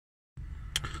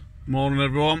Morning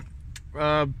everyone.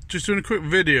 Just doing a quick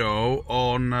video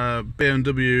on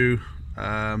BMW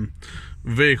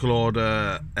vehicle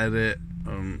order edit,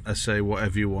 essay,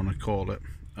 whatever you want to call it.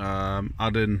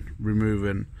 Adding,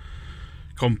 removing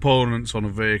components on a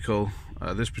vehicle.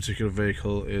 This particular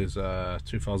vehicle is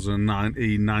 2009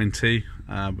 E90,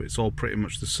 but it's all pretty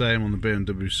much the same on the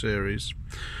BMW series.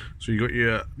 So you got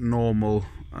your normal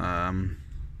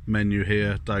menu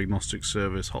here: diagnostic,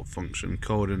 service, hot function,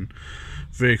 coding,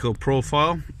 vehicle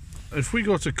profile. If we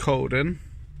go to coding,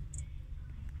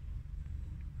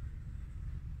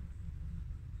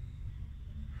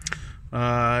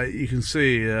 you can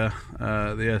see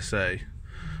the SA.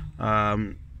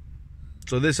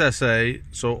 So this SA,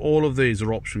 so all of these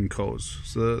are option codes.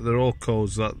 So they're all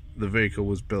codes that the vehicle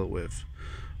was built with.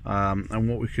 And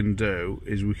what we can do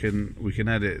is we can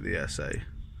edit the SA.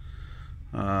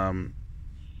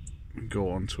 Go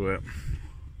on to it.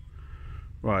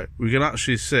 Right, we can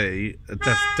actually see a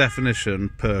definition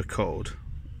per code.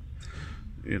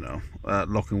 You know,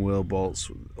 lock and wheel bolts,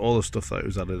 all the stuff that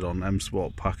was added on M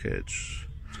Sport package,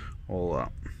 all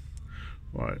that.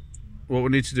 Right, what we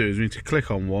need to do is we need to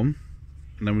click on one,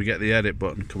 and then we get the edit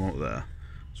button come up there.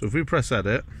 So if we press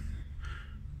edit,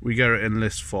 we get it in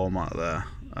list format there.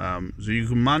 So you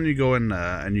can manually go in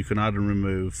there and you can add and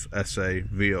remove SA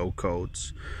VO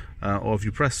codes, or if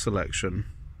you press selection,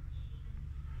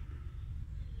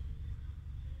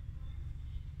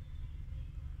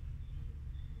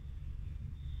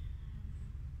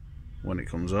 when it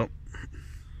comes up,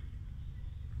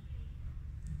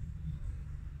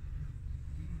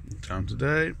 time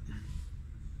today,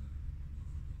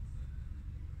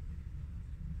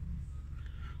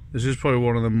 this is probably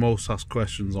one of the most asked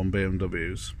questions on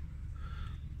BMWs.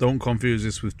 Don't confuse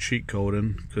this with cheat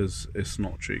coding, because it's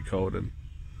not cheat coding.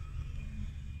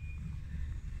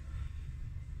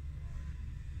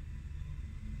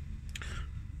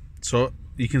 So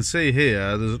you can see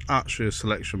here there's actually a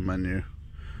selection menu.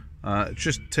 It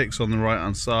just ticks on the right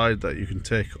hand side that you can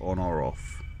tick on or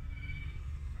off.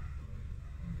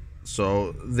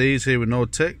 So these here with no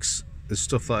ticks is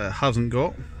stuff that it hasn't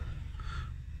got.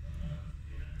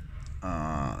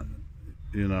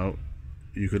 You know,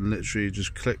 you can literally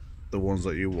just click the ones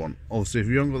that you want. Obviously if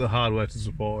you haven't got the hardware to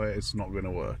support it, it's not going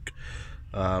to work.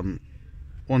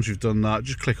 Once you've done that,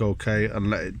 just click OK and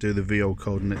let it do the VO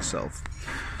coding itself.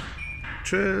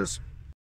 Cheers.